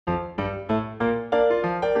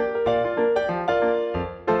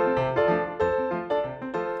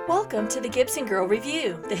to the Gibson Girl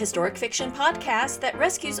Review, the historic fiction podcast that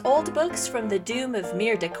rescues old books from the doom of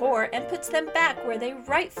mere decor and puts them back where they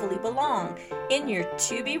rightfully belong, in your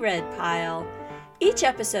to-be-read pile. Each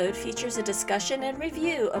episode features a discussion and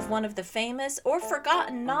review of one of the famous or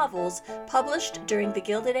forgotten novels published during the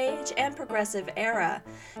Gilded Age and Progressive Era.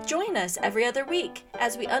 Join us every other week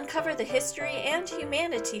as we uncover the history and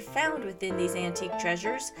humanity found within these antique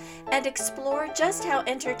treasures and explore just how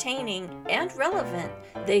entertaining and relevant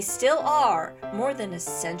they still are more than a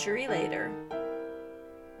century later.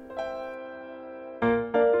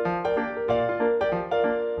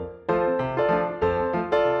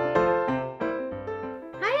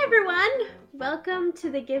 Welcome to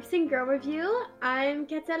the Gibson Girl Review. I'm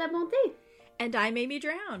Quetzal Bonté. And I'm Amy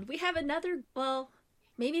Drown. We have another, well,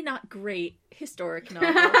 maybe not great historic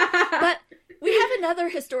novel, but we have another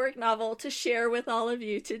historic novel to share with all of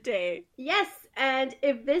you today. Yes, and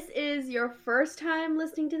if this is your first time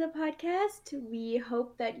listening to the podcast, we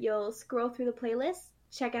hope that you'll scroll through the playlist,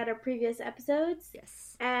 check out our previous episodes.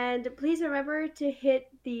 Yes. And please remember to hit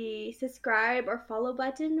the subscribe or follow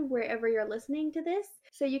button wherever you're listening to this,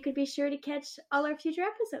 so you can be sure to catch all our future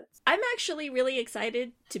episodes. I'm actually really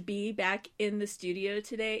excited to be back in the studio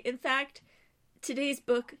today. In fact, today's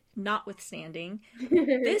book notwithstanding,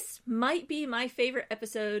 this might be my favorite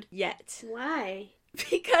episode yet. Why?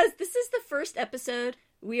 Because this is the first episode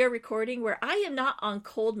we are recording where I am not on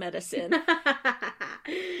cold medicine.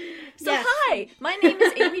 So yes. Hi, my name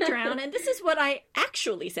is Amy Drown, and this is what I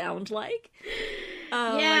actually sound like.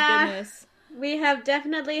 Oh my goodness. We have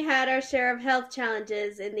definitely had our share of health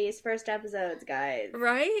challenges in these first episodes, guys.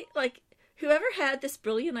 Right? Like, whoever had this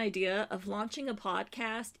brilliant idea of launching a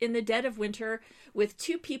podcast in the dead of winter with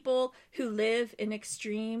two people who live in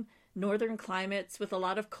extreme northern climates with a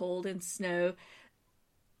lot of cold and snow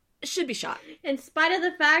should be shot. In spite of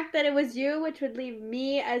the fact that it was you, which would leave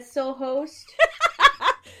me as sole host.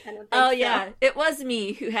 Yeah, it was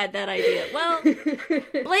me who had that idea. Well, blame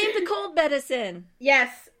the cold medicine.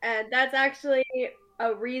 Yes, and that's actually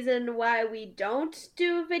a reason why we don't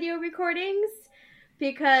do video recordings,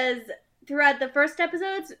 because throughout the first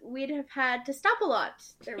episodes, we'd have had to stop a lot.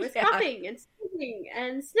 There was coughing and sneezing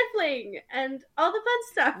and sniffling and all the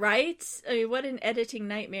fun stuff. Right? I mean, what an editing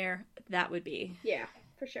nightmare that would be. Yeah,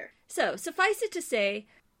 for sure. So, suffice it to say,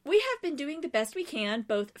 we have been doing the best we can,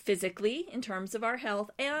 both physically, in terms of our health,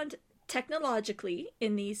 and technologically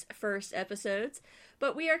in these first episodes,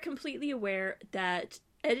 but we are completely aware that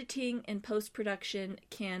editing and post-production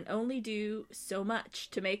can only do so much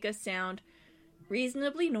to make us sound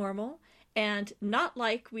reasonably normal and not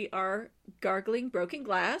like we are gargling broken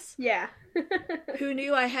glass. Yeah. Who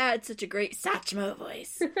knew I had such a great Satchmo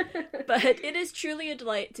voice? But it is truly a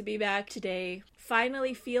delight to be back today,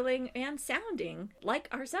 finally feeling and sounding like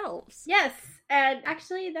ourselves. Yes, and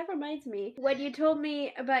actually that reminds me, when you told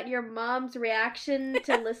me about your mom's reaction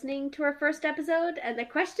to listening to our first episode and the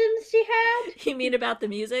questions she had. You mean about the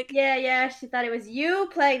music? Yeah, she thought it was you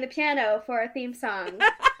playing the piano for our theme song.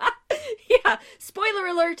 Yeah, spoiler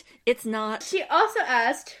alert, it's not. She also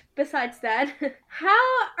asked, besides that, how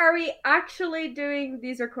are we actually doing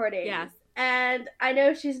these recordings? Yeah. And I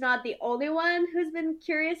know she's not the only one who's been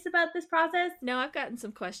curious about this process. No, I've gotten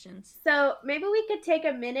some questions. So maybe we could take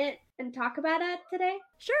a minute and talk about it today?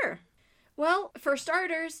 Sure. Well, for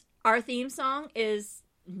starters, our theme song is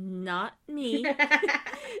not me.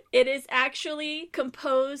 It is actually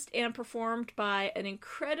composed and performed by an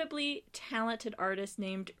incredibly talented artist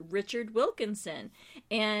named Richard Wilkinson.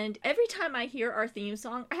 And every time I hear our theme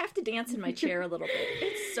song, I have to dance in my chair a little bit.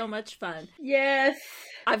 It's so much fun. Yes.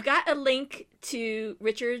 I've got a link to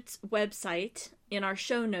Richard's website in our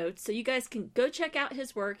show notes, so you guys can go check out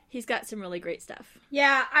his work. He's got some really great stuff.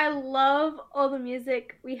 Yeah, I love all the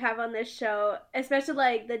music we have on this show, especially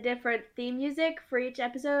like the different theme music for each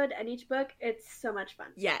episode and each book. It's so much fun.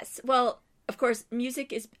 Yes. Well, of course,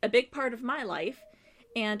 music is a big part of my life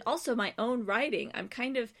and also my own writing. I'm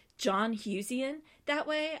kind of John Hughesian that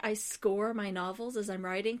way. I score my novels as I'm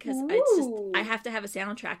writing because I have to have a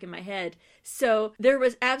soundtrack in my head. So there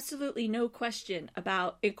was absolutely no question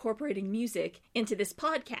about incorporating music into this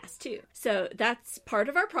podcast too. So that's part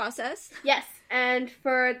of our process. Yes, and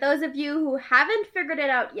for those of you who haven't figured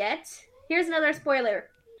it out yet, here's another spoiler.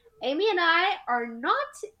 Amy and I are not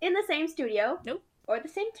in the same studio. Nope. Or the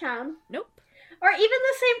same town. Nope. Or even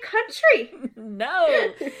the same country.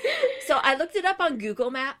 No. So I looked it up on Google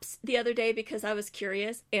Maps the other day because I was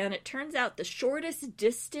curious, and it turns out the shortest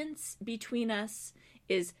distance between us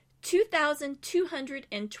is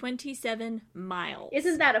 2,227 miles.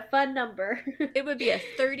 Isn't that a fun number? It would be a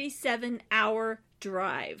 37-hour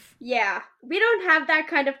drive. Yeah, we don't have that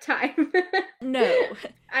kind of time. No.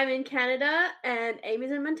 I'm in Canada and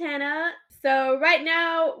Amy's in Montana. So right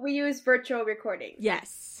now we use virtual recording.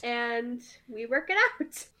 Yes. And we work it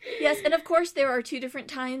out. Yes, and of course there are 2 different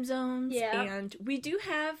time zones. Yeah. And we do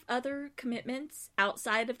have other commitments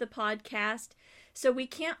outside of the podcast. So we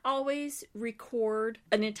can't always record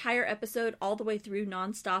an entire episode all the way through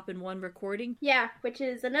nonstop in one recording. Yeah, which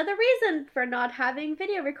is another reason for not having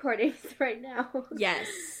video recordings right now.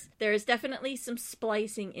 Yes, there is definitely some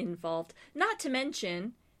splicing involved. Not to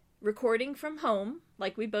mention recording from home,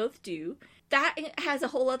 like we both do. That has a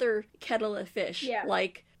whole other kettle of fish. Yeah.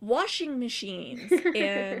 Like washing machines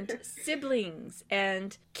and siblings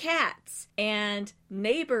and cats and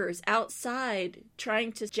neighbors outside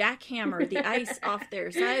trying to jackhammer the ice off their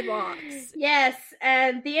sidewalks. Yes,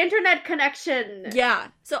 and the internet connection. Yeah.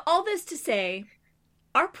 So all this to say,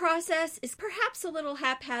 our process is perhaps a little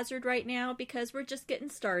haphazard right now because we're just getting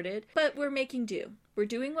started, but we're making do. We're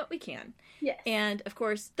doing what we can. Yes. And, of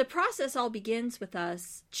course, the process all begins with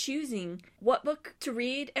us choosing what book to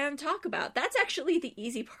read and talk about. That's actually the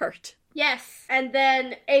easy part. Yes. And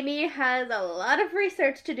then Amy has a lot of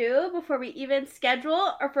research to do before we even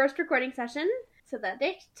schedule our first recording session. So that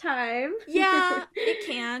takes time. Yeah, it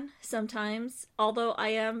can sometimes. Although I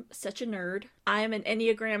am such a nerd. I am an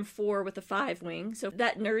Enneagram 4 with a 5 wing. So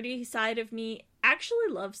that nerdy side of me actually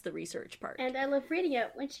loves the research part. And I love reading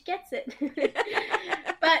it when she gets it.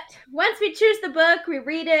 But once we choose the book, we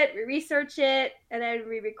read it, we research it, and then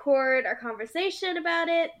we record our conversation about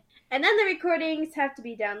it. And then the recordings have to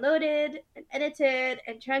be downloaded and edited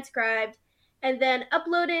and transcribed and then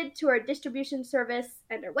uploaded to our distribution service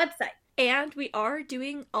and our website. And we are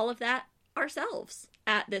doing all of that ourselves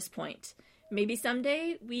at this point. Maybe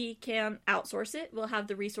someday we can outsource it. We'll have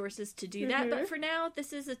the resources to do that. But for now,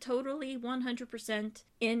 this is a totally 100%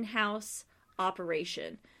 in-house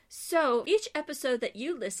operation. So each episode that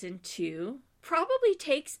you listen to probably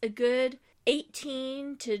takes a good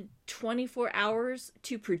 18 to 24 hours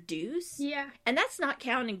to produce. Yeah. And that's not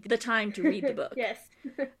counting the time to read the book. Yes.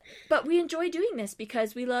 But we enjoy doing this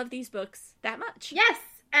because we love these books that much. Yes.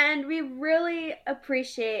 And we really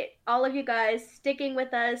appreciate all of you guys sticking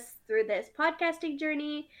with us through this podcasting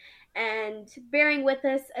journey and bearing with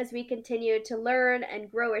us as we continue to learn and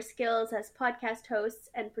grow our skills as podcast hosts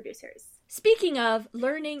and producers. Speaking of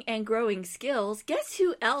learning and growing skills, guess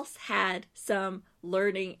who else had some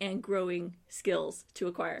learning and growing skills to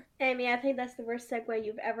acquire? Amy, I think that's the worst segue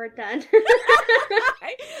you've ever done.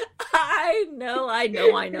 I know.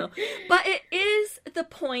 But it is the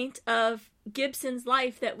point of Gibson's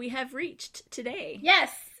life that we have reached today.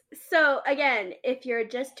 Yes. So again, if you're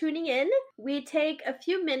just tuning in, we take a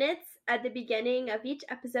few minutes at the beginning of each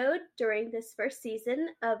episode during this first season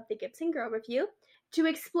of the Gibson Girl Review to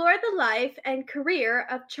explore the life and career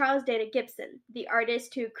of Charles Dana Gibson, the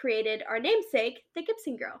artist who created our namesake, the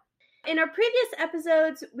Gibson Girl. In our previous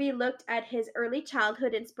episodes, we looked at his early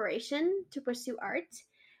childhood inspiration to pursue art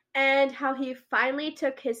and how he finally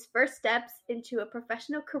took his first steps into a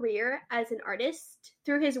professional career as an artist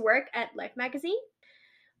through his work at Life magazine.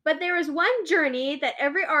 But there is one journey that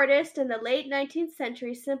every artist in the late 19th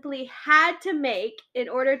century simply had to make in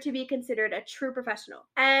order to be considered a true professional.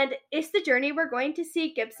 And it's the journey we're going to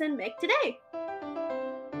see Gibson make today.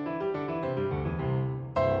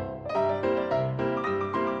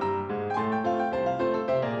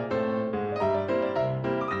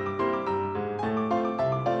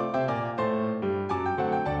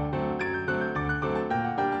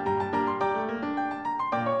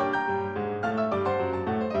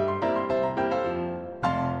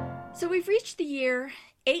 So we've reached the year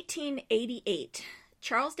 1888.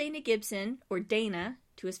 Charles Dana Gibson, or Dana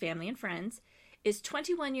to his family and friends, is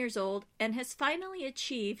 21 years old and has finally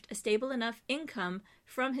achieved a stable enough income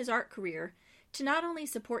from his art career to not only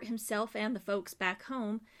support himself and the folks back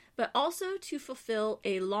home, but also to fulfill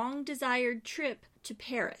a long-desired trip to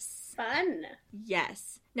Paris. Fun.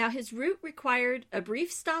 Yes. Now, his route required a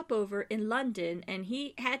brief stopover in London, and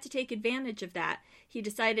he had to take advantage of that. He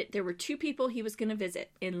decided there were 2 people he was going to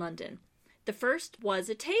visit in London. The first was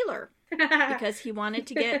a tailor, because he wanted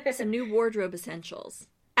to get some new wardrobe essentials.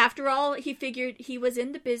 After all, he figured he was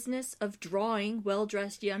in the business of drawing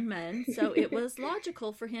well-dressed young men, so it was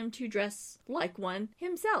logical for him to dress like one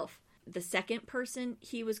himself. The second person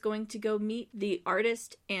he was going to go meet, the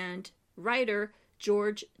artist and writer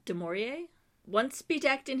George du Maurier. Once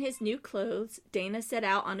bedecked in his new clothes, Dana set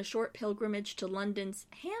out on a short pilgrimage to London's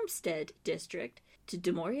Hampstead district, to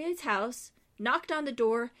du Maurier's house, knocked on the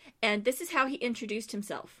door, and this is how he introduced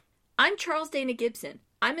himself. I'm Charles Dana Gibson.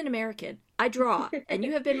 I'm an American. I draw, and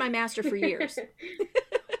you have been my master for years.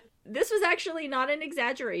 This was actually not an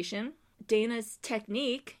exaggeration. Dana's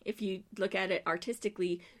technique, if you look at it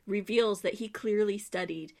artistically, reveals that he clearly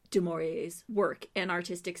studied Du Maurier's work and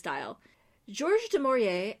artistic style. Georges du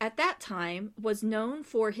Maurier, at that time, was known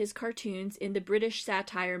for his cartoons in the British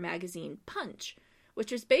satire magazine Punch,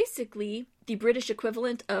 which was basically the British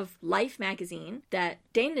equivalent of Life magazine that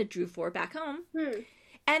Dana drew for back home.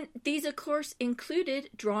 And these, of course,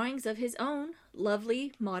 included drawings of his own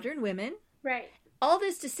lovely modern women. Right. All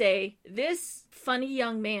this to say, this funny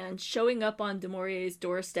young man showing up on Du Maurier's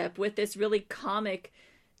doorstep with this really comic,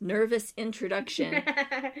 nervous introduction,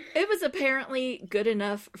 it was apparently good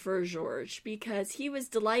enough for Georges, because he was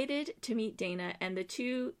delighted to meet Dana, and the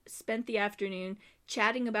two spent the afternoon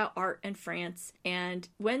chatting about art and France, and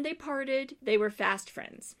when they parted, they were fast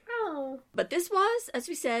friends. Oh. But this was, as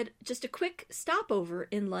we said, just a quick stopover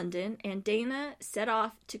in London, and Dana set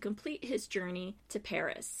off to complete his journey to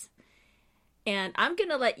Paris. And I'm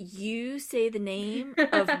going to let you say the name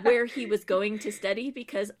of where he was going to study,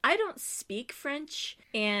 because I don't speak French,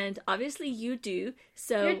 and obviously you do.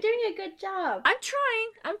 So you're doing a good job.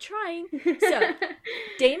 I'm trying. So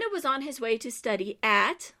Dana was on his way to study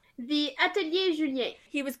at the Atelier Julien.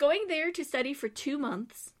 He was going there to study for 2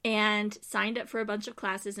 months and signed up for a bunch of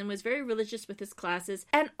classes and was very religious with his classes,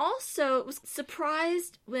 and also was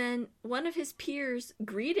surprised when one of his peers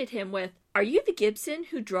greeted him with, "Are you the Gibson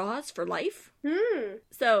who draws for life?"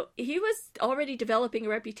 So he was already developing a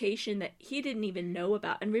reputation that he didn't even know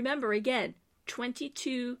about. And remember, again,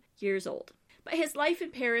 22 years old. But his life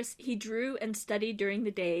in Paris, he drew and studied during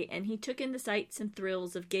the day, and he took in the sights and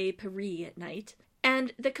thrills of gay Paris at night.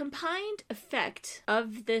 And the combined effect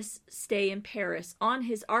of this stay in Paris on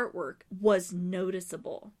his artwork was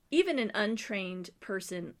noticeable. Even an untrained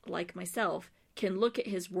person like myself can look at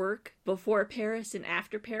his work before Paris and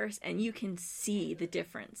after Paris, and you can see the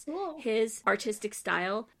difference. Whoa. His artistic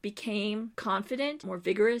style became confident, more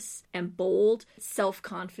vigorous, and bold.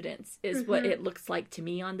 Self-confidence is what it looks like to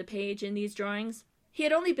me on the page in these drawings. He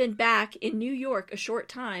had only been back in New York a short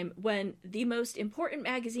time when the most important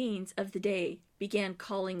magazines of the day began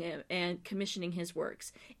calling him and commissioning his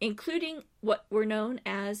works, including what were known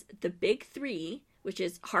as the Big Three, which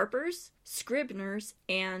is Harper's, Scribner's,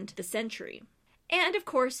 and The Century. And, of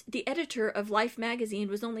course, the editor of Life magazine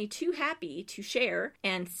was only too happy to share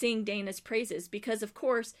and sing Dana's praises because, of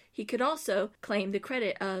course, he could also claim the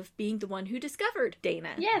credit of being the one who discovered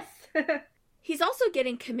Dana. Yes. He's also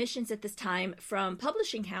getting commissions at this time from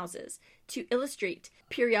publishing houses to illustrate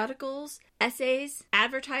periodicals, essays,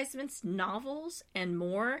 advertisements, novels, and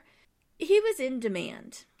more. He was in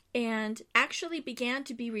demand and actually began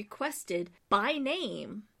to be requested by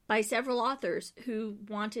name by several authors who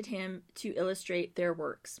wanted him to illustrate their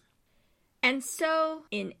works. And so,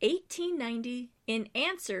 in 1890, in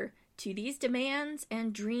answer to these demands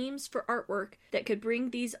and dreams for artwork that could bring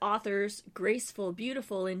these authors graceful,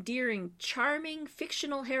 beautiful, endearing, charming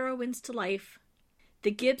fictional heroines to life, the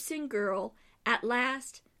Gibson girl at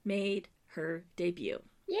last made her debut.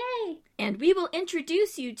 Yay! And we will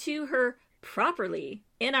introduce you to her properly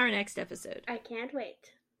in our next episode. I can't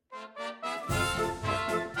wait.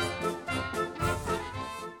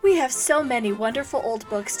 We have so many wonderful old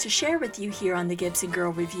books to share with you here on the Gibson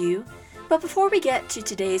Girl Review. But before we get to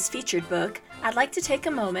today's featured book, I'd like to take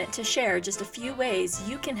a moment to share just a few ways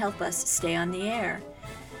you can help us stay on the air.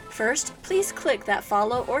 First, please click that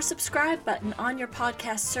follow or subscribe button on your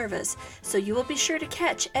podcast service so you will be sure to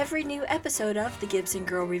catch every new episode of the Gibson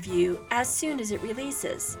Girl Review as soon as it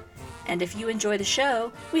releases. And if you enjoy the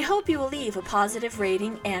show, we hope you will leave a positive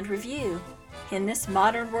rating and review. In this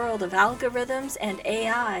modern world of algorithms and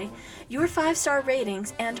AI, your 5-star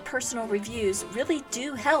ratings and personal reviews really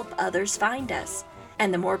do help others find us.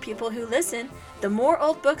 And the more people who listen, the more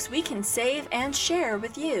old books we can save and share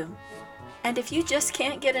with you. And if you just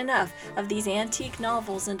can't get enough of these antique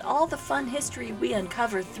novels and all the fun history we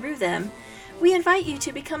uncover through them, we invite you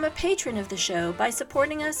to become a patron of the show by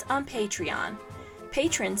supporting us on Patreon.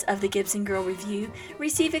 Patrons of the Gibson Girl Review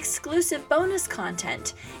receive exclusive bonus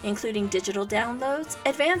content, including digital downloads,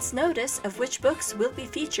 advance notice of which books will be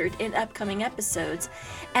featured in upcoming episodes,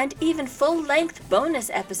 and even full-length bonus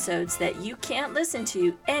episodes that you can't listen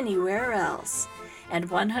to anywhere else. And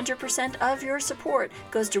 100% of your support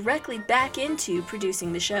goes directly back into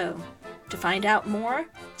producing the show. To find out more,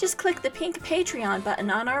 just click the pink Patreon button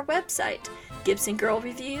on our website,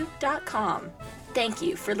 GibsonGirlReview.com. Thank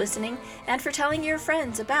you for listening and for telling your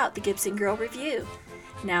friends about the Gibson Girl Review.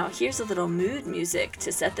 Now here's a little mood music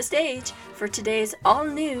to set the stage for today's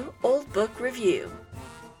all-new old book review.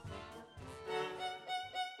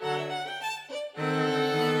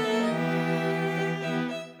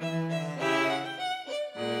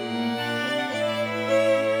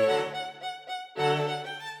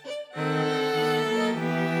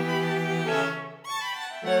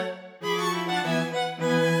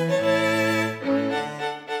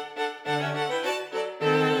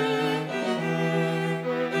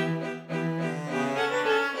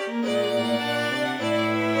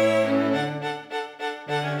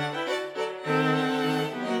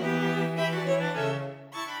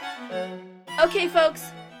 Okay,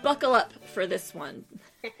 folks, buckle up for this one.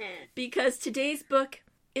 Because today's book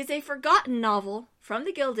is a forgotten novel from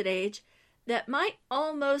the Gilded Age that might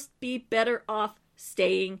almost be better off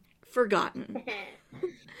staying forgotten.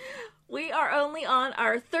 We are only on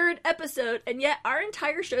our 3rd episode, and yet our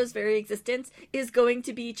entire show's very existence is going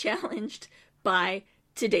to be challenged by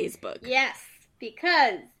today's book. Yes,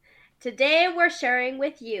 because today we're sharing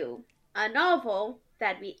with you a novel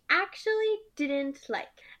that we actually didn't like.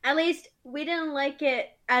 At least, we didn't like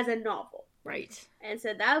it as a novel. Right. And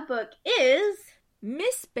so that book is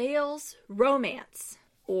Miss Bale's Romance,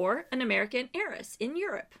 or An American Heiress in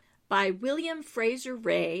Europe, by William Fraser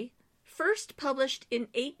Rae, first published in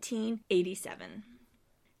 1887.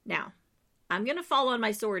 Now, I'm going to fall on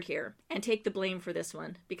my sword here and take the blame for this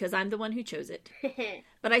one, because I'm the one who chose it.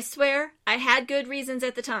 But I swear, I had good reasons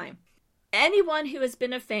at the time. Anyone who has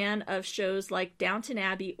been a fan of shows like Downton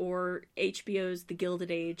Abbey or HBO's The Gilded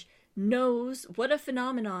Age knows what a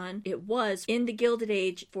phenomenon it was in the Gilded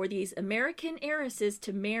Age for these American heiresses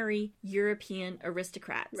to marry European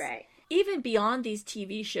aristocrats. right. Even beyond these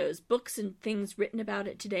TV shows, books and things written about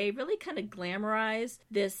it today really kind of glamorize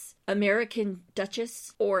this American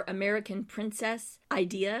Duchess or American Princess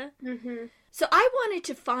idea. Mm-hmm. So I wanted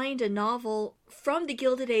to find a novel from the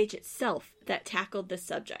Gilded Age itself that tackled this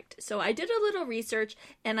subject. So I did a little research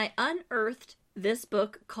and I unearthed this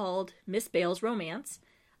book called Miss Bale's Romance.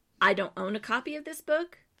 I don't own a copy of this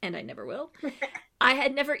book, and I never will. I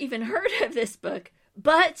had never even heard of this book,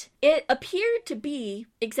 but it appeared to be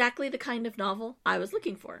exactly the kind of novel I was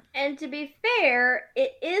looking for. And to be fair,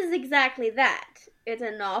 it is exactly that. It's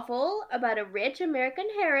a novel about a rich American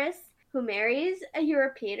heiress who marries a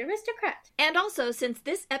European aristocrat. And also, since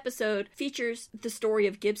this episode features the story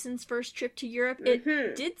of Gibson's first trip to Europe, it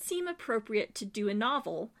did seem appropriate to do a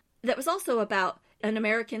novel that was also about an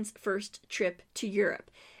American's first trip to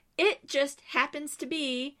Europe. It just happens to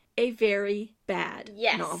be a very bad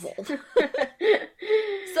novel.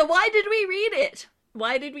 So why did we read it?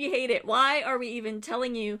 Why did we hate it? Why are we even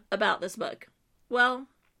telling you about this book? Well,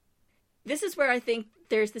 this is where I think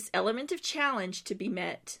there's this element of challenge to be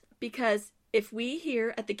met. Because if we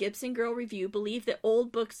here at the Gibson Girl Review believe that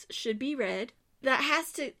old books should be read, that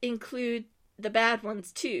has to include the bad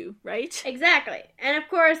ones too, right? Exactly. And of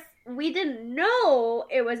course, we didn't know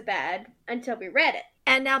it was bad until we read it.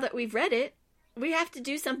 And now that we've read it, we have to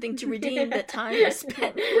do something to redeem that time we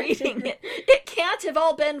spent reading it. It can't have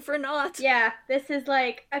all been for naught. Yeah, this is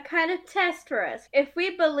like a kind of test for us. If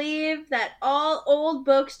we believe that all old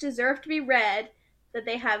books deserve to be read, that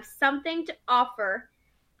they have something to offer,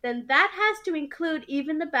 then that has to include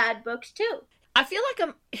even the bad books too. I feel like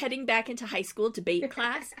I'm heading back into high school debate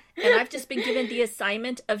class, and I've just been given the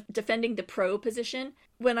assignment of defending the pro position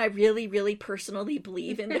when I really, really personally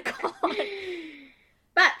believe in the con.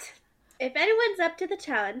 But if anyone's up to the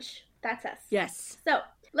challenge, that's us. Yes. So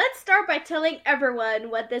let's start by telling everyone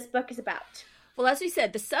what this book is about. Well, as we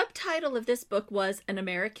said, the subtitle of this book was An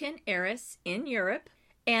American Heiress in Europe.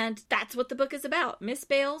 And that's what the book is about. Miss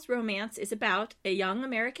Bale's Romance is about a young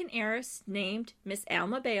American heiress named Miss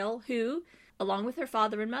Alma Bale who, along with her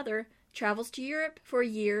father and mother, travels to Europe for a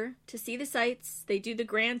year to see the sights. They do the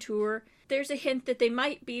grand tour. There's a hint that they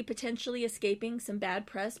might be potentially escaping some bad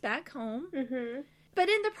press back home. Mm-hmm. But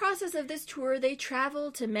in the process of this tour, they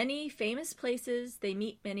travel to many famous places. They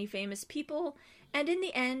meet many famous people. And in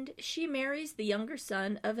the end, she marries the younger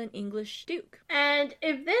son of an English duke. And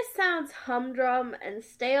if this sounds humdrum and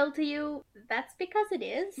stale to you, that's because it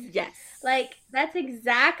is. Yes. Like, that's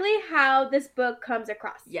exactly how this book comes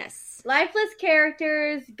across. Yes. Lifeless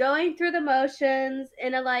characters going through the motions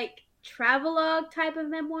in a, like, travelogue type of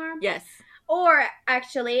memoir. Yes. Or,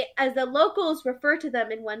 actually, as the locals refer to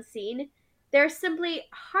them in one scene, they're simply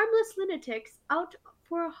harmless lunatics out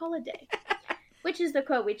for a holiday. Which is the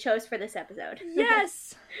quote we chose for this episode.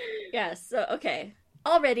 Yes. Yes. So, okay.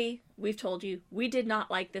 Already, we've told you, we did not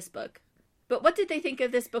like this book. But what did they think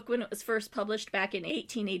of this book when it was first published back in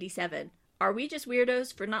 1887? Are we just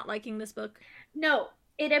weirdos for not liking this book? No.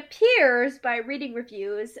 It appears by reading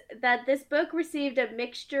reviews that this book received a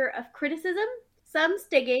mixture of criticism, some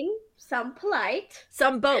stinging, some polite.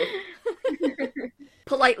 Some both.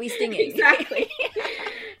 Politely stinging. Exactly.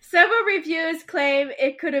 Several reviews claim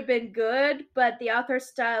it could have been good, but the author's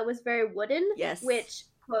style was very wooden. Yes. Which,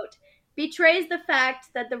 quote, betrays the fact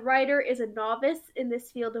that the writer is a novice in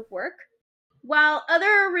this field of work, while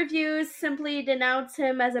other reviews simply denounce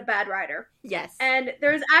him as a bad writer. Yes. And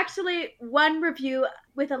there's actually one review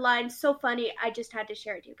with a line so funny I just had to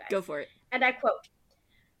share it with you guys. Go for it. And I quote,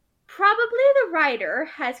 "Probably the writer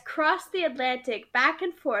has crossed the Atlantic back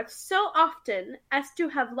and forth so often as to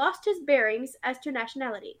have lost his bearings as to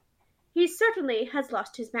nationality. He certainly has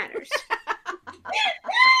lost his manners.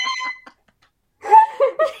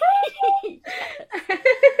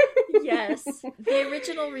 Yes. The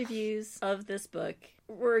original reviews of this book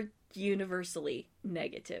were universally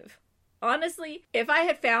negative. Honestly, if I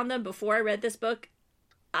had found them before I read this book,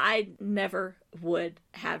 I never would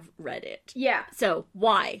have read it. Yeah. So,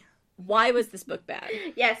 why? Why was this book bad?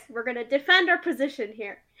 Yes, we're going to defend our position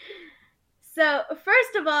here. So,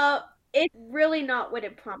 first of all, it's really not what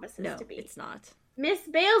it promises to be. No, it's not. Miss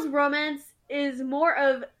Bale's romance is more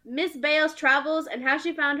of Miss Bale's travels and how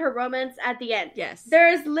she found her romance at the end. Yes.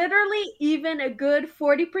 There is literally even a good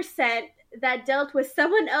 40% that dealt with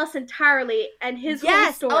someone else entirely and his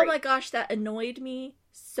whole story. Oh my gosh, that annoyed me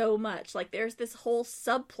so much. Like, there's this whole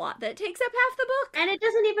subplot that takes up half the book. And it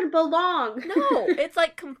doesn't even belong. No, it's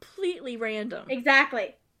like completely random.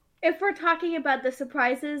 Exactly. If we're talking about the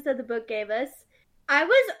surprises that the book gave us, I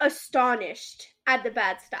was astonished at the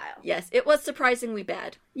bad style. Yes, it was surprisingly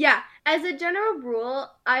bad. Yeah, as a general rule,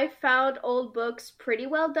 I found old books pretty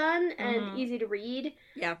well done and easy to read.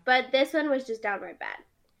 Yeah. But this one was just downright bad.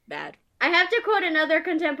 Bad. I have to quote another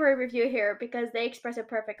contemporary review here because they express it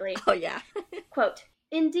perfectly. Oh, yeah. Quote,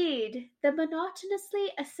 "Indeed, the monotonously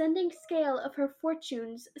ascending scale of her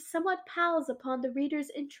fortunes somewhat pales upon the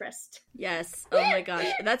reader's interest." Yes. Oh my gosh.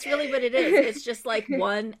 That's really what it is. It's just like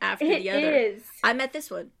one after the other. It is. I met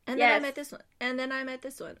this one. And then I met this one. And then I met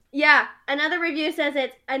this one. Yeah. Another review says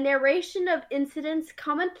it's a narration of incidents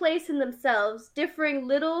commonplace in themselves, differing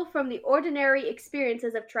little from the ordinary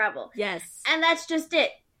experiences of travel. Yes. And that's just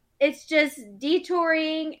it. It's just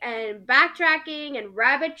detouring and backtracking and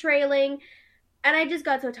rabbit trailing. And I just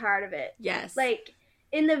got so tired of it. Yes. Like,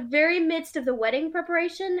 in the very midst of the wedding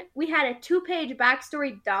preparation, we had a 2-page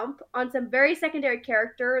backstory dump on some very secondary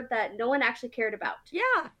character that no one actually cared about.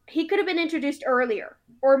 Yeah. He could have been introduced earlier,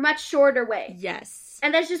 or much shorter way. Yes.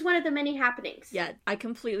 And that's just one of the many happenings. Yeah, I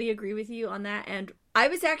completely agree with you on that. And I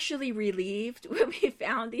was actually relieved when we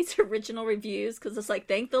found these original reviews, because it's like,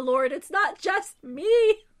 thank the Lord, it's not just me.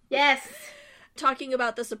 Yes. Talking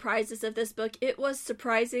about the surprises of this book, it was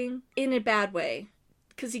surprising in a bad way.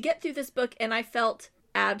 Because you get through this book and I felt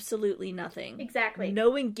absolutely nothing. Exactly.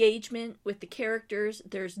 No engagement with the characters.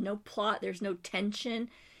 There's no plot. There's no tension.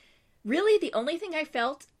 Really, the only thing I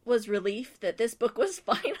felt was relief that this book was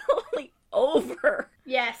finally over.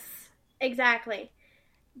 Yes, exactly.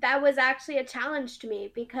 That was actually a challenge to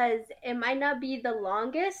me because it might not be the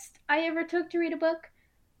longest I ever took to read a book,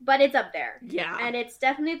 but it's up there. Yeah. And it's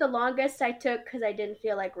definitely the longest I took because I didn't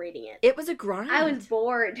feel like reading it. It was a grind. I was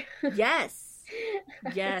bored. Yes.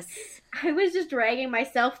 Yes. I was just dragging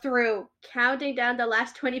myself through, counting down the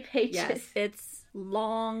last 20 pages. Yes. It's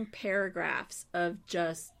long paragraphs of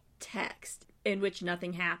just text in which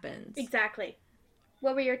nothing happens. Exactly.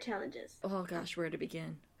 What were your challenges? Oh gosh, where to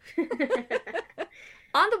begin?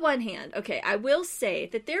 On the one hand, okay, I will say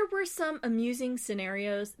that there were some amusing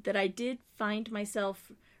scenarios that I did find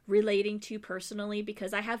myself relating to personally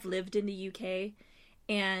because I have lived in the UK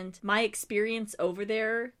and my experience over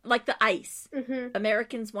there, like the ice,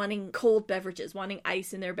 Americans wanting cold beverages, wanting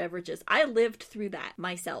ice in their beverages. I lived through that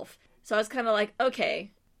myself. So I was kind of like,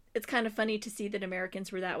 okay, it's kind of funny to see that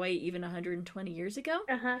Americans were that way even 120 years ago.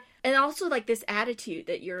 And also like this attitude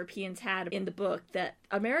that Europeans had in the book that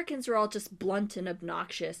Americans are all just blunt and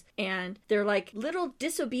obnoxious and they're like little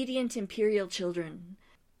disobedient imperial children.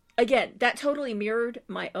 Again, that totally mirrored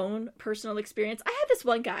my own personal experience. I had this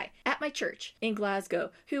one guy at my church in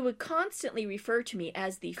Glasgow who would constantly refer to me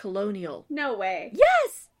as the colonial. No way.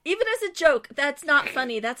 Yes! Even as a joke. That's not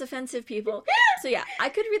funny. That's offensive, people. So yeah, I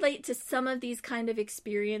could relate to some of these kind of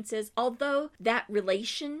experiences, although that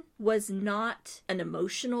relation was not an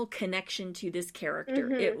emotional connection to this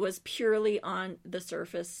character. It was purely on the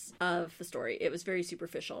surface of the story. It was very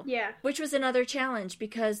superficial. Yeah. Which was another challenge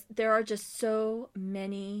because there are just so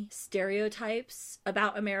many stereotypes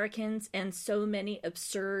about Americans and so many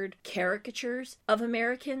absurd caricatures of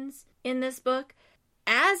Americans in this book.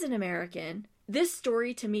 As an American, this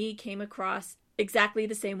story to me came across exactly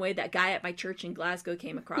the same way that guy at my church in Glasgow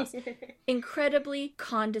came across. Incredibly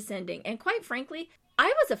condescending. And quite frankly,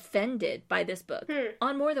 I was offended by this book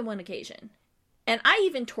on more than one occasion. And I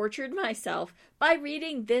even tortured myself by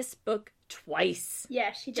reading this book twice.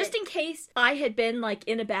 Yeah, she did. Just in case I had been like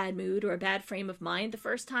in a bad mood or a bad frame of mind the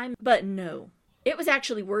first time. But no. It was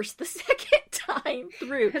actually worse the second time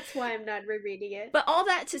through. That's why I'm not rereading it. But all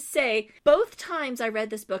that to say, both times I read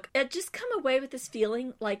this book, I just come away with this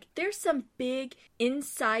feeling like there's some big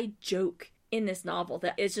inside joke in this novel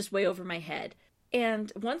that is just way over my head.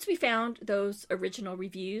 And once we found those original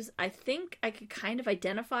reviews, I think I could kind of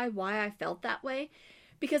identify why I felt that way.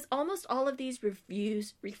 Because almost all of these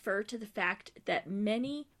reviews refer to the fact that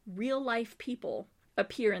many real-life people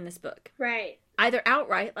appear in this book. Right. Either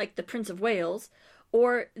outright, like the Prince of Wales,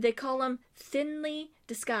 or they call them thinly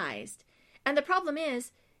disguised. And the problem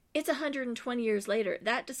is, it's 120 years later.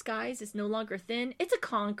 That disguise is no longer thin. It's a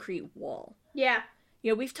concrete wall. Yeah.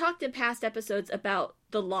 You know, we've talked in past episodes about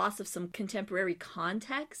the loss of some contemporary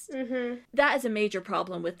context. Mm-hmm. That is a major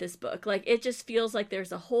problem with this book. Like, it just feels like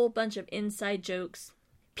there's a whole bunch of inside jokes.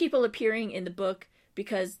 People appearing in the book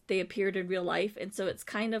because they appeared in real life. And so it's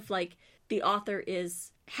kind of like the author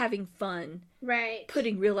is having fun. Right.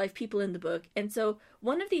 Putting real life people in the book. And so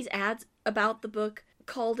one of these ads about the book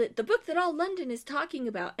called it the book that all London is talking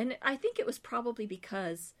about. And I think it was probably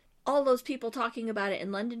because all those people talking about it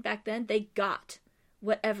in London back then, they got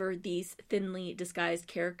whatever these thinly disguised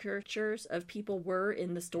caricatures of people were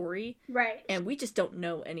in the story. Right. And we just don't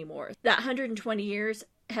know anymore. That 120 years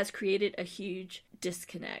has created a huge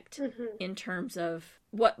disconnect in terms of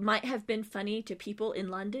what might have been funny to people in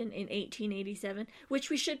London in 1887, which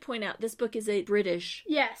we should point out, this book is a British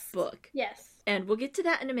book. Yes. And we'll get to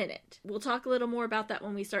that in a minute. We'll talk a little more about that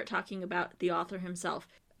when we start talking about the author himself.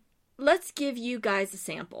 Let's give you guys a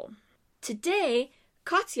sample. Today,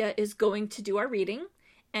 Katya is going to do our reading,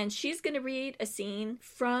 and she's going to read a scene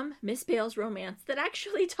from Miss Bale's romance that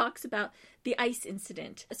actually talks about the ice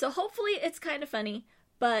incident. So hopefully it's kind of funny,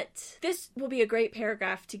 but this will be a great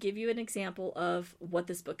paragraph to give you an example of what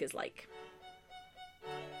this book is like.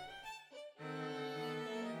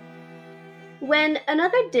 When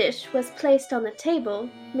another dish was placed on the table,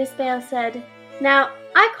 Miss Bale said, "Now,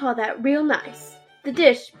 I call that real nice," the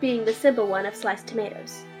dish being the simple one of sliced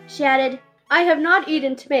tomatoes. She added, "I have not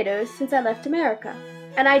eaten tomatoes since I left America,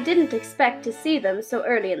 and I didn't expect to see them so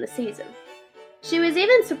early in the season." She was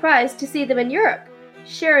even surprised to see them in Europe,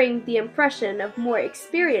 sharing the impression of more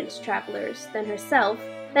experienced travelers than herself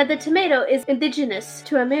that the tomato is indigenous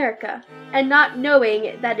to America, and not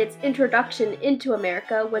knowing that its introduction into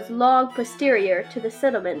America was long posterior to the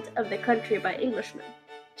settlement of the country by Englishmen.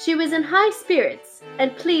 She was in high spirits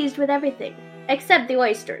and pleased with everything, except the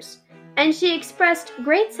oysters, and she expressed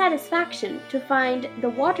great satisfaction to find the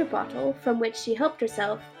water bottle from which she helped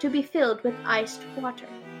herself to be filled with iced water.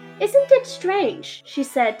 "Isn't it strange," she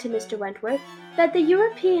said to Mr. Wentworth, "that the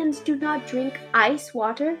Europeans do not drink ice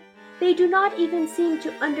water? They do not even seem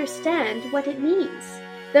to understand what it means.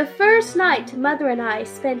 The first night Mother and I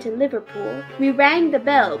spent in Liverpool, we rang the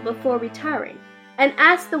bell before retiring, and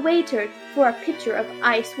asked the waiter for a pitcher of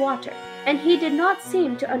ice water, and he did not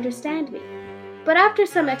seem to understand me. But after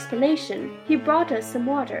some explanation, he brought us some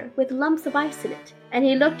water with lumps of ice in it, and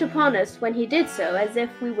he looked upon us when he did so as if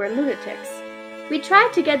we were lunatics. We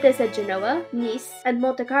tried to get this at Genoa, Nice, and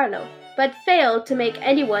Monte Carlo, but failed to make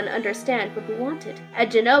anyone understand what we wanted.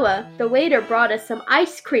 At Genoa, the waiter brought us some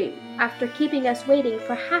ice cream after keeping us waiting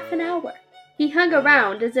for half an hour. He hung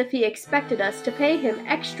around as if he expected us to pay him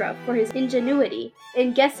extra for his ingenuity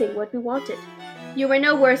in guessing what we wanted. You were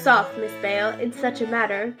no worse off, Miss Bale, in such a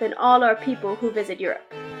matter than all our people who visit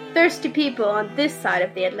Europe. Thirsty people on this side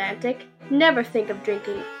of the Atlantic never think of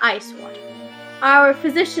drinking ice water. Our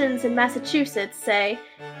physicians in Massachusetts say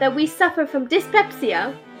that we suffer from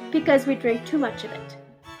dyspepsia because we drink too much of it."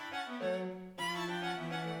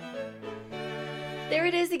 There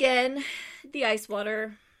it is again, the ice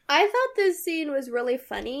water. I thought this scene was really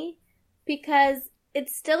funny because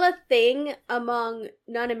it's still a thing among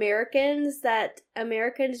non-Americans that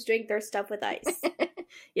Americans drink their stuff with ice.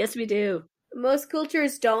 Yes, we do. Most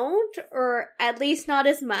cultures don't, or at least not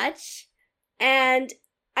as much. And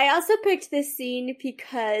I also picked this scene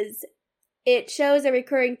because it shows a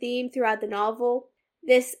recurring theme throughout the novel.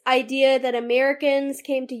 This idea that Americans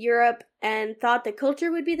came to Europe and thought the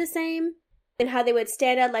culture would be the same, and how they would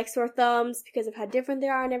stand out like sore thumbs because of how different they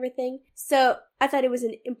are and everything. So I thought it was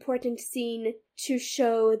an important scene to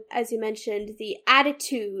show, as you mentioned, the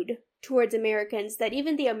attitude towards Americans that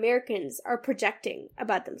even the Americans are projecting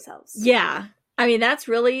about themselves. Yeah. I mean, that's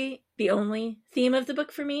really the only theme of the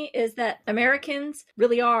book for me, is that Americans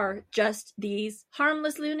really are just these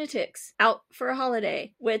harmless lunatics out for a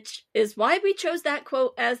holiday, which is why we chose that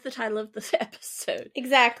quote as the title of this episode.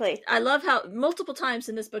 Exactly. I love how multiple times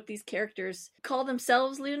in this book these characters call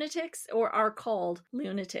themselves lunatics or are called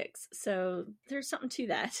lunatics. So there's something to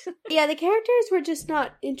that. Yeah, the characters were just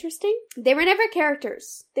not interesting. They were never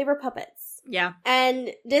characters. They were puppets. Yeah.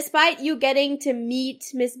 And despite you getting to meet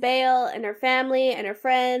Miss Bale and her family and her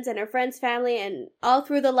friends and her friend's family and all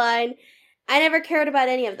through the line, I never cared about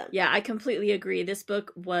any of them. Yeah, I completely agree. This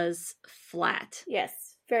book was flat.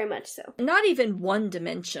 Yes, very much so. Not even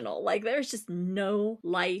one-dimensional. Like, there's just no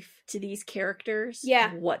life to these characters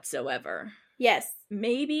whatsoever. Yes.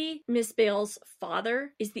 Maybe Miss Bale's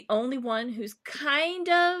father is the only one who's kind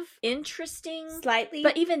of interesting. Slightly.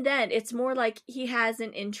 But even then, it's more like he has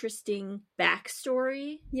an interesting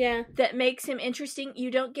backstory. Yeah. That makes him interesting.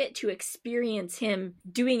 You don't get to experience him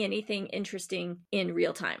doing anything interesting in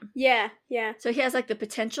real time. Yeah, yeah. So he has like the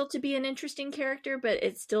potential to be an interesting character, but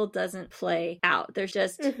it still doesn't play out. There's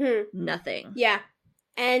just nothing. Yeah.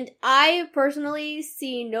 And I personally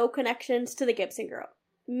see no connections to the Gibson girl.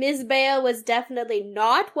 Miss Bale was definitely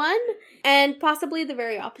not one, and possibly the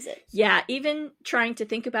very opposite. Yeah, even trying to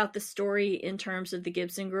think about the story in terms of the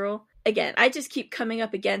Gibson girl, again, I just keep coming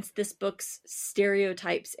up against this book's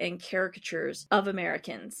stereotypes and caricatures of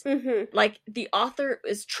Americans. Like, the author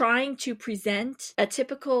is trying to present a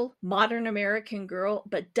typical modern American girl,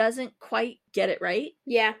 but doesn't quite get it right.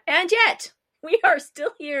 Yeah. And yet, we are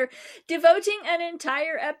still here devoting an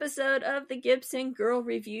entire episode of the Gibson Girl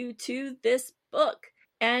Review to this book.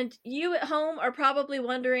 And you at home are probably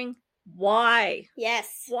wondering, why?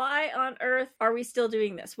 Yes. Why on earth are we still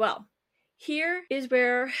doing this? Well, here is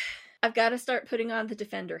where I've got to start putting on the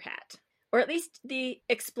defender hat. Or at least the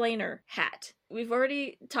explainer hat. We've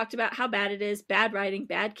already talked about how bad it is, bad writing,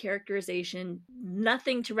 bad characterization,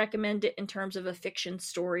 nothing to recommend it in terms of a fiction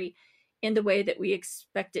story in the way that we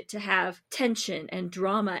expect it to have tension and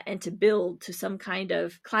drama and to build to some kind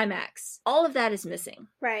of climax. All of that is missing.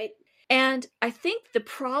 Right. And I think the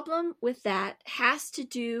problem with that has to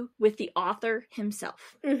do with the author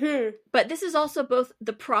himself. But this is also both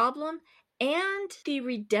the problem and the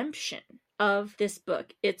redemption of this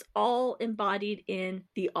book. It's all embodied in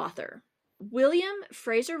the author. William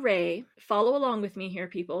Fraser Rae, follow along with me here,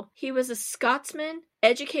 people. He was a Scotsman,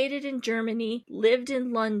 educated in Germany, lived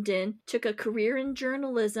in London, took a career in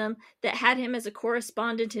journalism that had him as a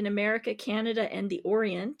correspondent in America, Canada, and the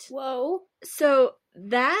Orient. Whoa. So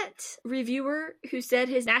that reviewer who said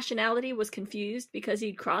his nationality was confused because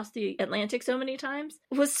he'd crossed the Atlantic so many times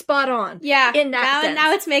was spot on. Yeah. In that sense.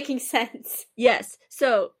 Now it's making sense. Yes.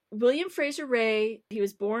 So William Fraser Rae, he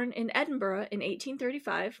was born in Edinburgh in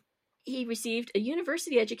 1835. He received a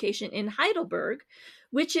university education in Heidelberg,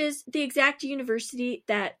 which is the exact university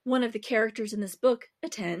that one of the characters in this book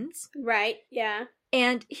attends. Right, yeah.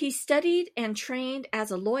 And he studied and trained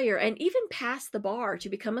as a lawyer and even passed the bar to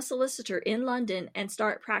become a solicitor in London and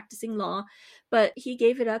start practicing law, but he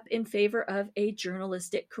gave it up in favor of a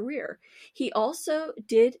journalistic career. He also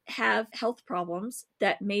did have health problems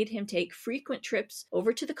that made him take frequent trips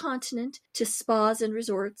over to the continent to spas and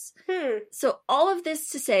resorts. So all of this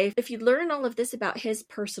to say, if you learn all of this about his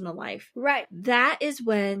personal life, right, that is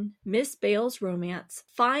when Miss Bale's romance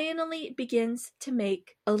finally begins to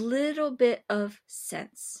make a little bit of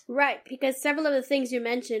sense. Right, because several of the things you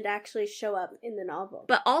mentioned actually show up in the novel.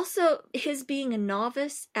 But also his being a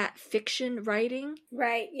novice at fiction writing.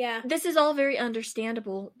 Right, yeah. This is all very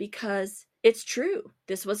understandable because it's true.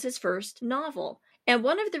 This was his first novel. And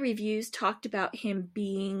one of the reviews talked about him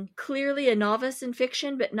being clearly a novice in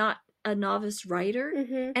fiction, but not a novice writer.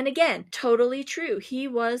 And again, totally true. He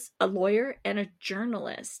was a lawyer and a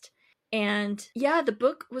journalist. And yeah, the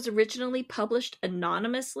book was originally published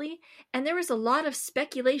anonymously, and there was a lot of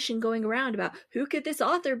speculation going around about who could this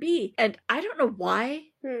author be. And I don't know why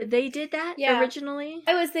they did that originally.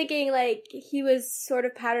 I was thinking like he was sort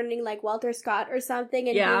of patterning like Walter Scott or something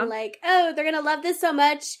and being like, oh, they're gonna love this so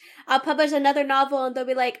much, I'll publish another novel and they'll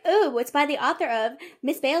be like, oh, it's by the author of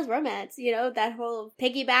Miss Bale's Romance. You know, that whole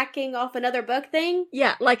piggybacking off another book thing.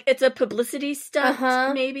 Yeah, like it's a publicity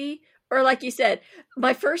stunt, maybe. Or like you said,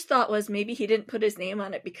 my first thought was maybe he didn't put his name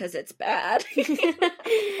on it because it's bad.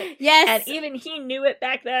 Yes. And even he knew it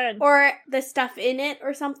back then. Or the stuff in it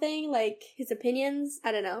or something, like his opinions.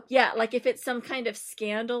 I don't know. Yeah, like if it's some kind of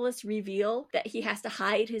scandalous reveal that he has to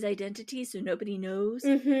hide his identity so nobody knows.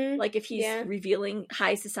 Like if he's revealing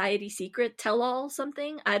high society secret tell-all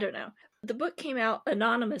something. I don't know. The book came out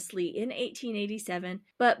anonymously in 1887,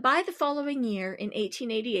 but by the following year, in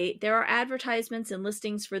 1888, there are advertisements and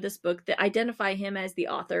listings for this book that identify him as the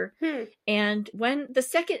author. And when the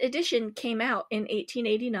second edition came out in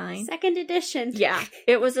 1889... Second edition? Yeah,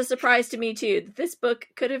 it was a surprise to me, too, that this book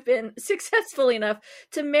could have been successful enough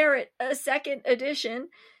to merit a second edition.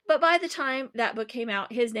 But by the time that book came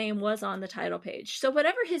out, his name was on the title page. So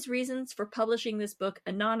whatever his reasons for publishing this book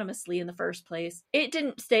anonymously in the first place, it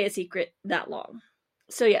didn't stay a secret that long.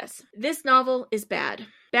 So yes, this novel is bad.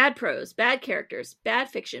 Bad prose, bad characters, bad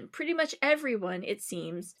fiction. Pretty much everyone, it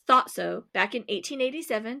seems, thought so back in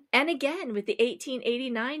 1887, and again with the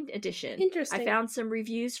 1889 edition. Interesting. I found some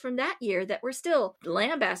reviews from that year that were still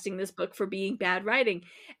lambasting this book for being bad writing.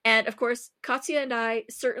 And of course, Katya and I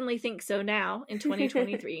certainly think so now in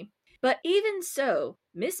 2023. But even so,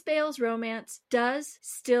 Miss Bale's romance does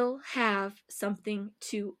still have something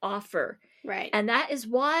to offer. Right. And that is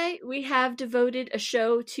why we have devoted a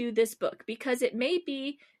show to this book, because it may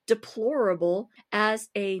be deplorable as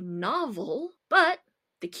a novel, but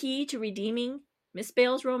the key to redeeming Miss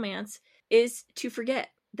Bale's romance is to forget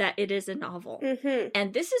that it is a novel. Mm-hmm.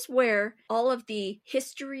 And this is where all of the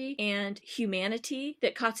history and humanity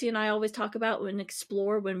that Katya and I always talk about and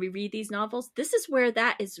explore when we read these novels, this is where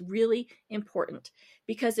that is really important.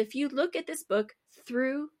 Because if you look at this book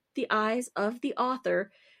through the eyes of the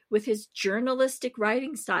author, with his journalistic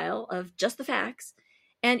writing style of just the facts,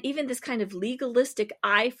 and even this kind of legalistic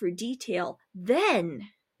eye for detail, then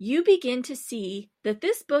you begin to see that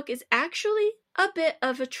this book is actually a bit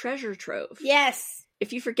of a treasure trove. Yes.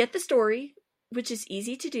 If you forget the story, which is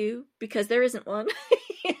easy to do because there isn't one,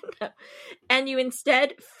 and you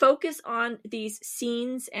instead focus on these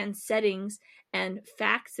scenes and settings and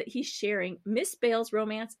facts that he's sharing, Miss Bale's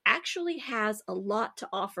romance actually has a lot to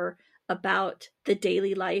offer about the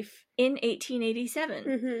daily life in 1887.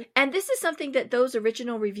 Mm-hmm. And this is something that those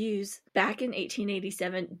original reviews back in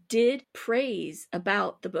 1887 did praise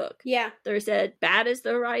about the book. Yeah. They said, bad as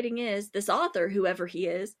the writing is, this author, whoever he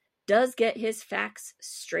is, does get his facts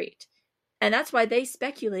straight. And that's why they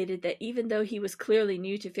speculated that even though he was clearly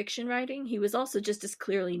new to fiction writing, he was also just as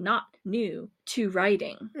clearly not new to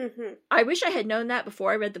writing. Mm-hmm. I wish I had known that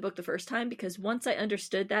before I read the book the first time, because once I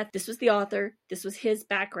understood that this was the author, this was his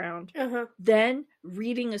background, then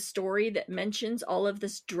reading a story that mentions all of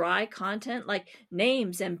this dry content, like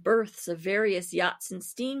names and births of various yachts and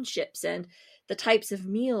steamships and the types of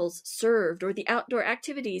meals served or the outdoor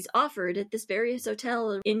activities offered at this various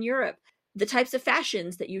hotel in Europe, the types of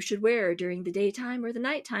fashions that you should wear during the daytime or the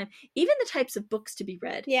nighttime, even the types of books to be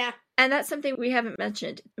read. Yeah. And that's something we haven't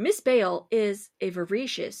mentioned. Miss Bale is a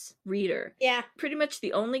voracious reader. Yeah. Pretty much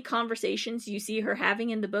the only conversations you see her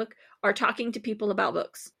having in the book are talking to people about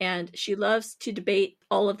books. And she loves to debate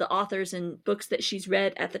all of the authors and books that she's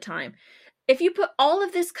read at the time. If you put all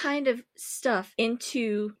of this kind of stuff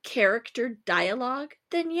into character dialogue,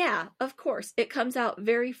 then yeah, of course, it comes out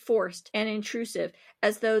very forced and intrusive,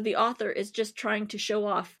 as though the author is just trying to show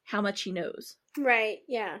off how much he knows. Right,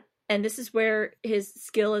 yeah. And this is where his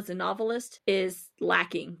skill as a novelist is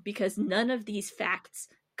lacking, because none of these facts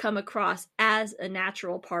come across as a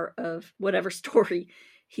natural part of whatever story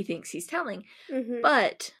he thinks he's telling. Mm-hmm.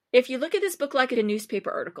 But if you look at this book like a newspaper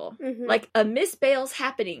article, like a Miss Bale's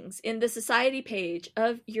happenings in the society page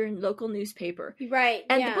of your local newspaper. Right,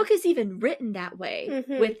 and the book is even written that way,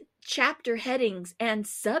 with chapter headings and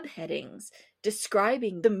subheadings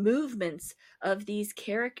describing the movements of these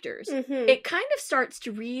characters. It kind of starts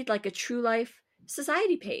to read like a true life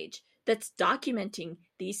society page that's documenting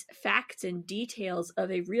these facts and details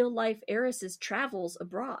of a real-life heiress's travels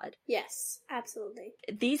abroad. Yes, absolutely.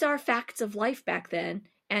 These are facts of life back then,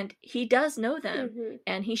 and he does know them,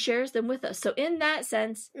 and he shares them with us. So in that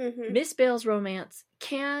sense, Miss Bale's romance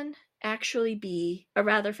can actually be a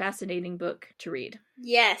rather fascinating book to read.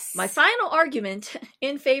 Yes. My final argument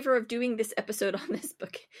in favor of doing this episode on this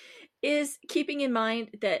book is keeping in mind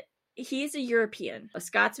that he's a European, a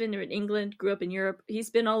Scotsman in England, grew up in Europe. He's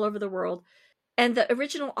been all over the world. And the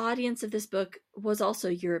original audience of this book was also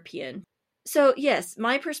European. So yes,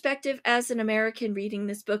 my perspective as an American reading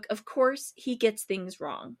this book, of course, he gets things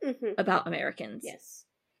wrong about Americans. Yes.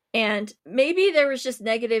 And maybe there was just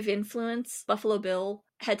negative influence. Buffalo Bill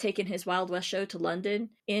had taken his Wild West show to London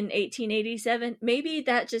in 1887. Maybe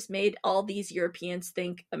that just made all these Europeans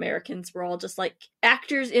think Americans were all just like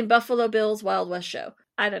actors in Buffalo Bill's Wild West show.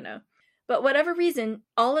 I don't know. But whatever reason,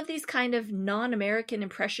 all of these kind of non-American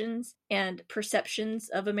impressions and perceptions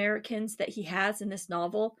of Americans that he has in this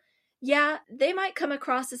novel, yeah, they might come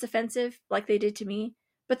across as offensive like they did to me,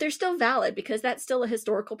 but they're still valid because that's still a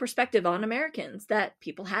historical perspective on Americans that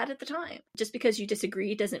people had at the time. Just because you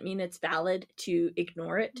disagree doesn't mean it's valid to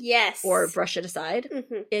ignore it. Yes. Or brush it aside.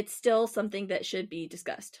 It's still something that should be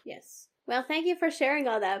discussed. Yes. Well, thank you for sharing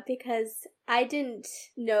all that, because I didn't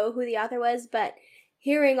know who the author was, but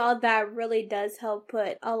hearing all that really does help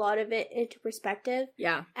put a lot of it into perspective.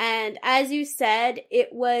 Yeah. And as you said, it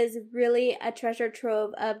was really a treasure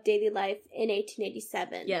trove of daily life in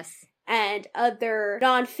 1887. Yes. And other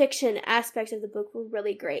nonfiction aspects of the book were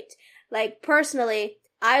really great. Like, personally,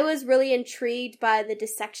 I was really intrigued by the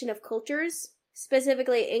dissection of cultures,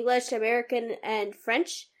 specifically English, American, and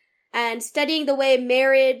French, and studying the way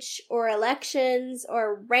marriage, or elections,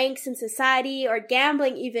 or ranks in society, or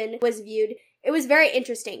gambling even was viewed. It was very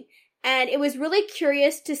interesting. And it was really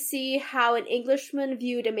curious to see how an Englishman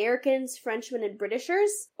viewed Americans, Frenchmen, and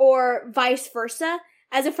Britishers, or vice versa,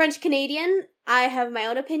 As a French Canadian, I have my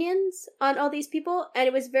own opinions on all these people, and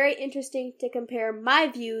it was very interesting to compare my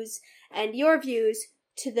views and your views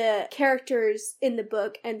to the characters in the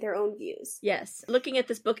book and their own views. Yes. Looking at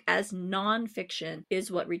this book as non-fiction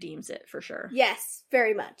is what redeems it, for sure. Yes,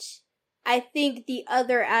 very much. I think the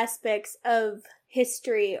other aspects of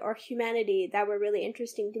history or humanity that were really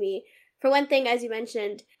interesting to me, for one thing, as you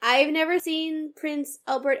mentioned, I've never seen Prince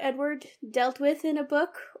Albert Edward dealt with in a book,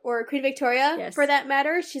 or Queen Victoria, for that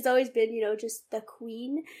matter. She's always been, just the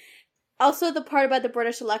queen. Also, the part about the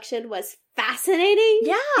British election was fascinating.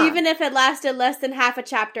 Yeah. Even if it lasted less than half a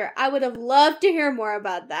chapter, I would have loved to hear more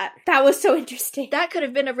about that. That was so interesting. That could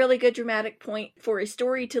have been a really good dramatic point for a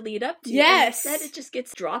story to lead up to. Yes. And instead, it just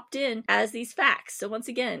gets dropped in as these facts. So once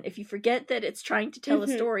again, if you forget that it's trying to tell a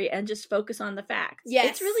story and just focus on the facts,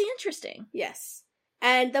 it's really interesting. Yes.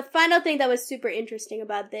 And the final thing that was super interesting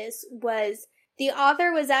about this was the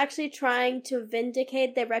author was actually trying to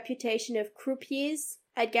vindicate the reputation of croupiers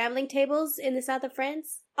at gambling tables in the south of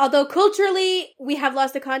France. Although culturally, we have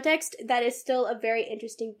lost the context, that is still a very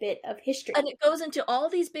interesting bit of history. And it goes into all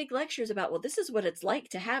these big lectures about, well, this is what it's like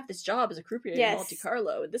to have this job as a croupier in Monte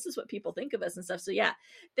Carlo. And this is what people think of us and stuff. So yeah,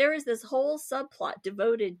 there is this whole subplot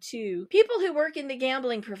devoted to people who work in the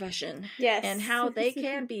gambling profession. Yes. And how they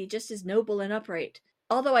can be just as noble and upright.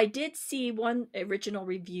 Although I did see one original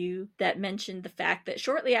review that mentioned the fact that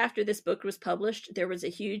shortly after this book was published, there was a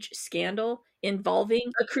huge scandal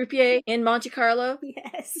involving a croupier in Monte Carlo.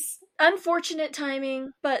 Yes. Unfortunate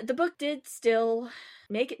timing, but the book did still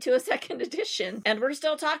make it to a second edition, and we're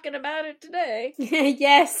still talking about it today.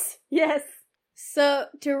 Yes. So,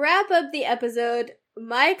 to wrap up the episode,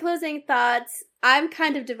 my closing thoughts, I'm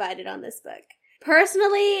kind of divided on this book.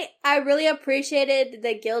 Personally, I really appreciated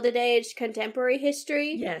the Gilded Age contemporary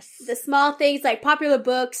history. Yes. The small things like popular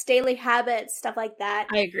books, daily habits, stuff like that.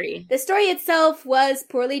 I agree. The story itself was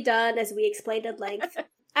poorly done, as we explained at length.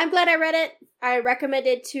 I'm glad I read it. I recommend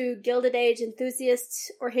it to Gilded Age enthusiasts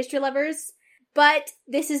or history lovers. But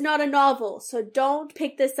this is not a novel, so don't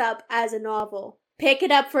pick this up as a novel. Pick it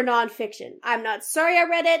up for nonfiction. I'm not sorry I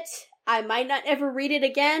read it. I might not ever read it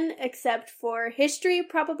again, except for history,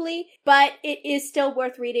 probably. But it is still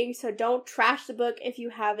worth reading, so don't trash the book if you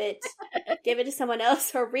have it. Give it to someone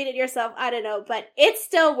else or read it yourself. I don't know, but it's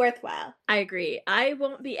still worthwhile. I agree. I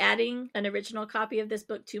won't be adding an original copy of this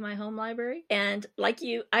book to my home library. And like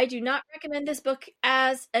you, I do not recommend this book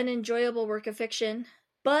as an enjoyable work of fiction.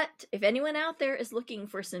 But if anyone out there is looking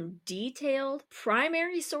for some detailed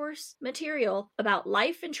primary source material about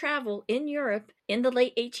life and travel in Europe in the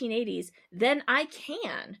late 1880s, then I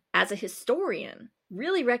can, as a historian,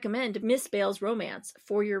 really recommend Miss Bale's Romance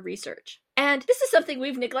for your research. And this is something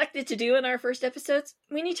we've neglected to do in our first episodes.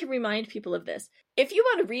 We need to remind people of this. If you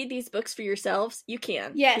want to read these books for yourselves, you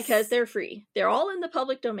can. Yes. Because they're free. They're all in the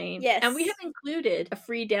public domain. Yes. And we have included a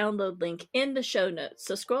free download link in the show notes.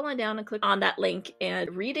 So scroll on down and click on that link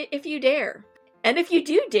and read it if you dare. And if you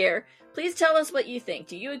do dare, please tell us what you think.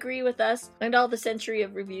 Do you agree with us and all the century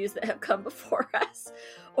of reviews that have come before us?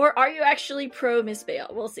 Or are you actually pro Miss Bale?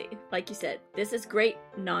 We'll see. Like you said, this is great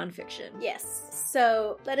nonfiction. Yes.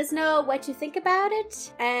 So let us know what you think about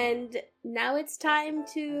it. And now it's time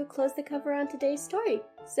to close the cover on today's story.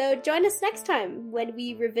 So join us next time when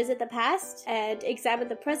we revisit the past and examine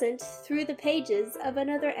the present through the pages of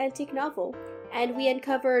another antique novel. And we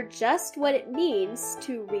uncover just what it means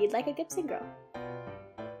to read like a Gibson girl.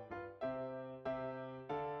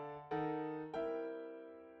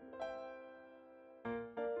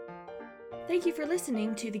 Thank you for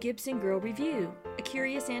listening to the Gibson Girl Review, a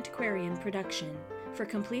Curious Antiquarian production. For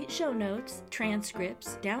complete show notes,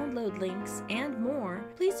 transcripts, download links, and more,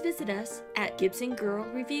 please visit us at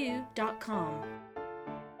gibsongirlreview.com.